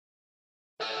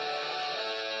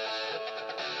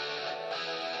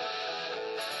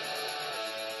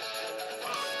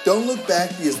Don't look back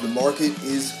because the market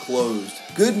is closed.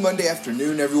 Good Monday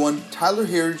afternoon, everyone. Tyler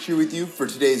Heritage here with you for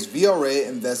today's VRA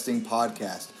Investing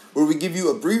Podcast, where we give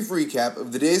you a brief recap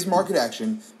of the day's market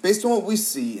action based on what we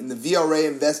see in the VRA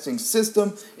investing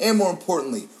system and, more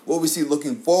importantly, what we see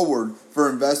looking forward for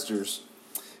investors.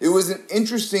 It was an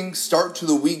interesting start to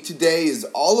the week today as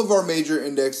all of our major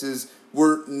indexes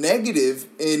were negative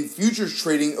in futures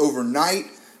trading overnight,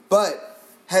 but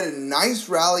had a nice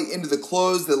rally into the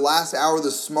close, the last hour,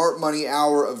 the smart money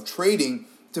hour of trading,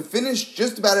 to finish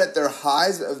just about at their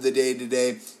highs of the day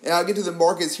today. And I'll get to the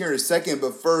markets here in a second,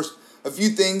 but first, a few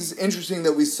things interesting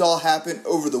that we saw happen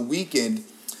over the weekend.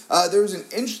 There was an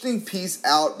interesting piece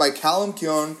out by Callum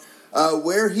Keown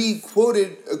where he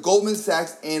quoted a Goldman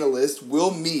Sachs analyst,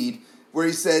 Will Mead, where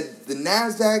he said the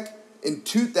NASDAQ in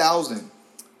 2000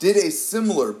 did a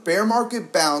similar bear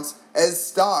market bounce as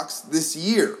stocks this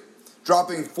year,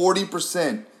 dropping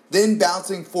 40%, then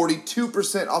bouncing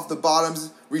 42% off the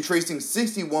bottoms, retracing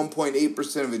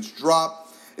 61.8% of its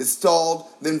drop. It stalled,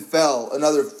 then fell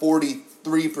another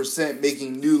 43%,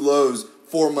 making new lows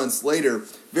 4 months later.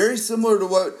 Very similar to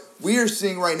what we are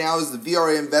seeing right now as the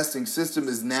VRA investing system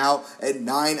is now at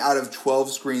 9 out of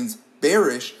 12 screens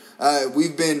bearish.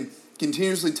 We've been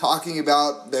continuously talking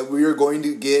about that we are going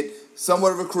to get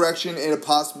somewhat of a correction and a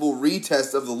possible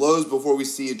retest of the lows before we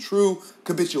see a true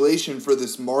capitulation for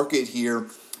this market here.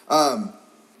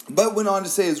 But went on to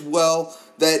say as well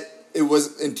that it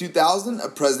was in 2000 a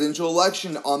presidential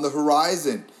election on the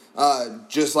horizon,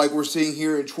 just like we're seeing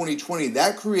here in 2020.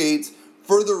 That creates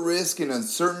further risk and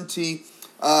uncertainty,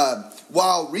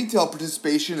 while retail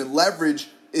participation and leverage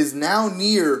is now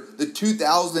near the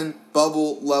 2000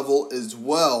 bubble level as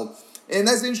well. And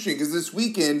that's interesting because this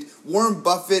weekend, Warren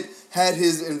Buffett had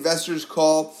his investors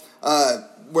call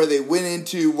where they went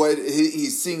into what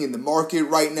he's seeing in the market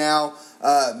right now.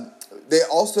 They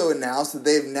also announced that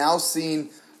they've now seen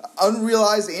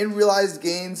unrealized and realized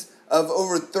gains of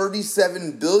over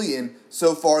 $37 billion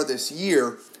so far this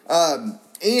year.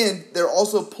 And they're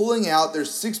also pulling out their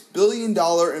 $6 billion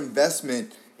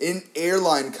investment in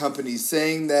airline companies,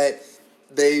 saying that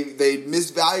they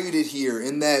misvalued it here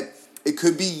and that it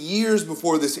could be years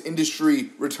before this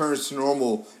industry returns to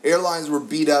normal. Airlines were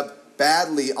beat up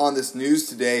badly on this news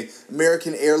today.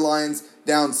 American Airlines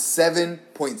down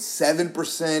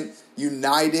 7.7%,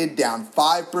 United down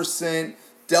 5%,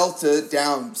 Delta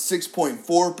down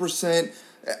 6.4%.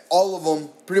 All of them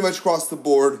pretty much across the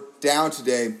board down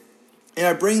today. And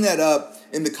I bring that up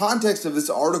in the context of this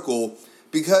article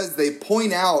because they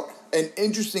point out an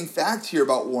interesting fact here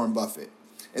about Warren Buffett,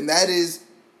 and that is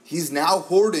he's now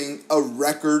hoarding a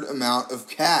record amount of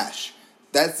cash.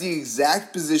 That's the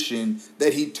exact position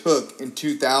that he took in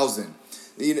 2000.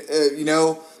 We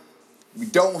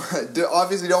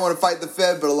obviously don't want to fight the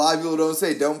Fed, but a lot of people don't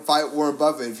say don't fight Warren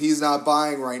Buffett. If he's not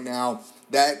buying right now,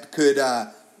 that could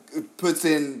puts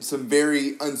in some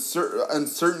very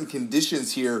uncertain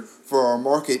conditions here for our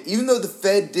market. Even though the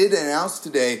Fed did announce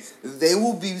today that they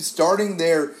will be starting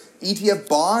their ETF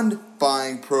bond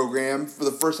buying program for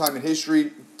the first time in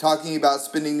history, talking about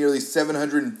spending nearly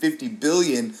 $750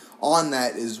 billion on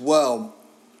that as well.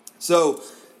 So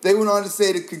they went on to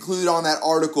say, to conclude on that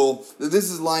article, that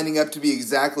this is lining up to be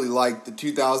exactly like the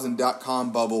 2000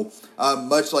 dot-com bubble,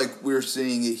 much like we're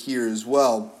seeing it here as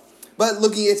well. But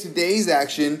looking at today's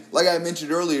action, like I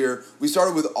mentioned earlier, we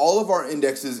started with all of our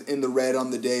indexes in the red on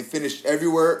the day, finished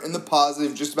everywhere in the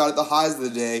positive, just about at the highs of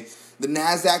the day. The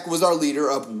NASDAQ was our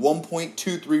leader, up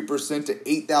 1.23% to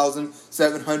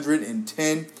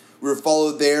 8,710. We were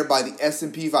followed there by the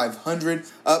S&P 500,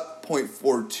 up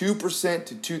 0.42%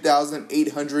 to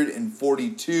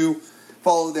 2,842.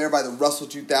 Followed there by the Russell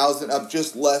 2000, up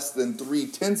just less than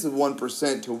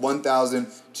 0.3% to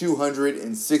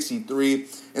 1,263.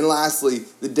 And lastly,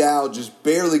 the Dow just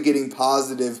barely getting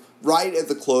positive right at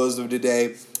the close of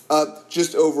today, up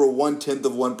just over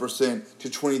 0.1% to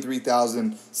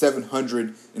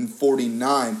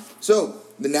 23,749. So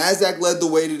the NASDAQ led the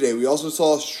way today. We also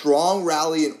saw a strong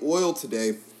rally in oil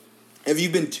today. If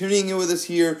you've been tuning in with us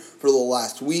here for the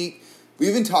last week,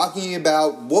 we've been talking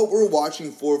about what we're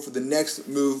watching for the next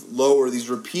move lower, these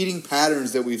repeating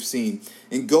patterns that we've seen.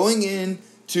 And going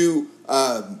into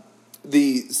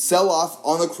the sell-off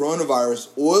on the coronavirus,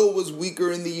 oil was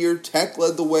weaker in the year, tech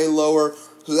led the way lower.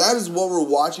 So that is what we're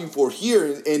watching for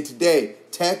here. And today,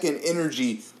 tech and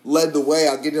energy led the way.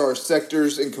 I'll get to our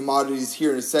sectors and commodities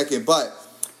here in a second. But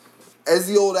as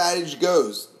the old adage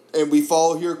goes, and we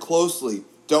follow here closely,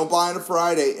 don't buy on a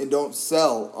Friday and don't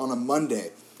sell on a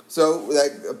Monday. So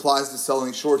that applies to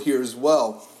selling short here as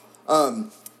well.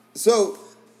 So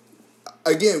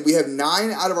Again, we have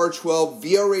 9 out of our 12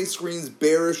 VRA screens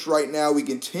bearish right now. We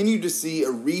continue to see a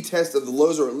retest of the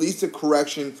lows, or at least a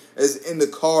correction as in the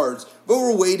cards. But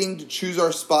we're waiting to choose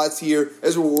our spots here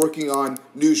as we're working on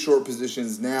new short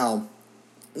positions now.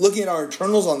 Looking at our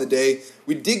internals on the day,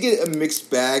 we did get a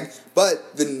mixed bag,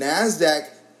 but the NASDAQ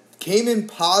came in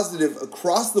positive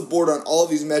across the board on all of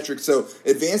these metrics. So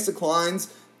advanced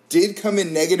declines did come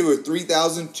in negative with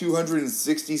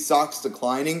 3,260 stocks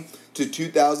declining to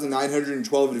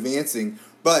 2,912 advancing.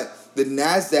 But the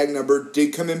NASDAQ number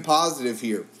did come in positive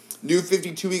here. New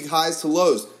 52-week highs to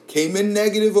lows came in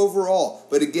negative overall.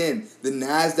 But again, the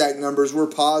NASDAQ numbers were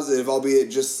positive,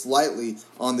 albeit just slightly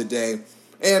on the day.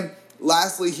 And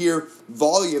lastly here,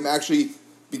 volume actually,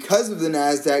 because of the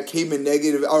NASDAQ, came in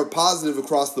negative or positive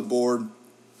across the board.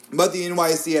 But the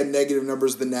NYSE had negative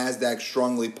numbers, the NASDAQ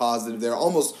strongly positive there,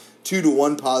 almost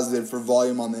 2-to-1 positive for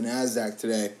volume on the NASDAQ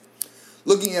today.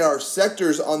 Looking at our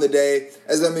sectors on the day,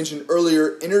 as I mentioned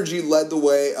earlier, energy led the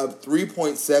way up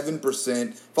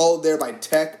 3.7%, followed there by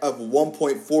tech up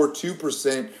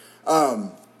 1.42%.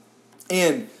 And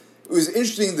it was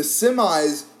interesting, the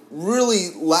semis really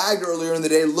lagged earlier in the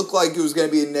day, looked like it was going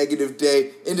to be a negative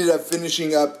day, ended up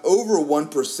finishing up over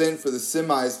 1% for the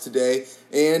semis today.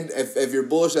 And if you're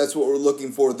bullish, that's what we're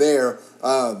looking for there,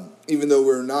 even though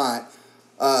we're not.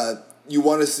 You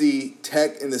want to see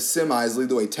tech and the semis lead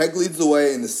the way. Tech leads the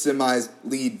way and the semis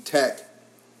lead tech.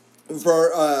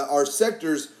 For our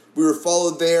sectors, we were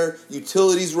followed there.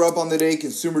 Utilities were up on the day,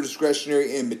 consumer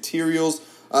discretionary and materials.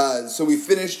 So we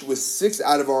finished with 7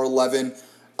 out of our 11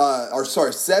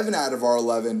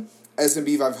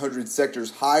 S&P 500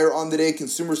 sectors higher on the day.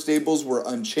 Consumer staples were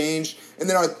unchanged. And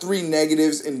then our 3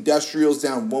 negatives, industrials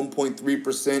down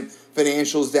 1.3%,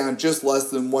 financials down just less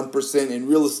than 1%, and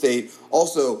real estate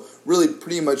also really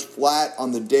pretty much flat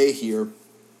on the day here.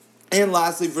 And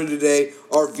lastly for today,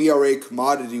 our VRA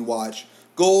commodity watch.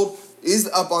 Gold is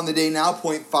up on the day now,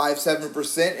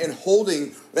 0.57%, and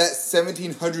holding that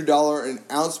 $1,700 an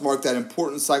ounce mark, that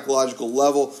important psychological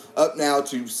level, up now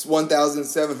to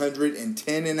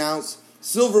 $1,710 an ounce.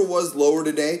 Silver was lower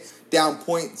today, down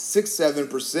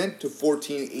 0.67% to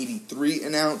 $1,483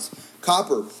 an ounce.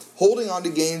 Copper holding on to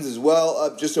gains as well,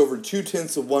 up just over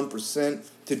 0.2%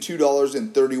 to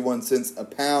 $2.31 a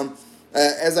pound.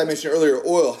 As I mentioned earlier,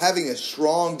 oil having a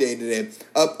strong day today,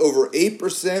 up over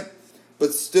 8%,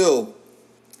 but still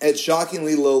at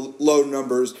shockingly low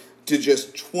numbers to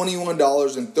just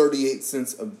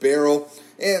 $21.38 a barrel.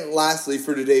 And lastly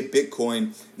for today,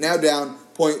 Bitcoin now down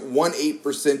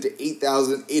 0.18% to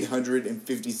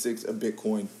 8,856 a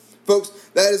Bitcoin. Folks,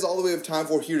 that is all that we have time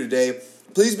for here today.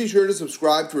 Please be sure to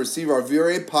subscribe to receive our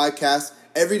VRA podcast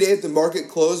every day at the market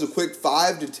close, a quick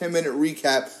 5 to 10 minute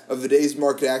recap of the day's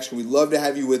market action. We'd love to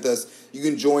have you with us. You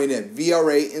can join at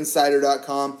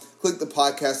VRAinsider.com. Click the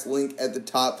podcast link at the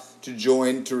top to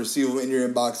join to receive them in your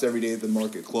inbox every day at the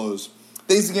market close.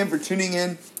 Thanks again for tuning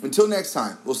in. Until next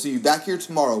time, we'll see you back here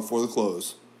tomorrow for the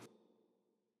close.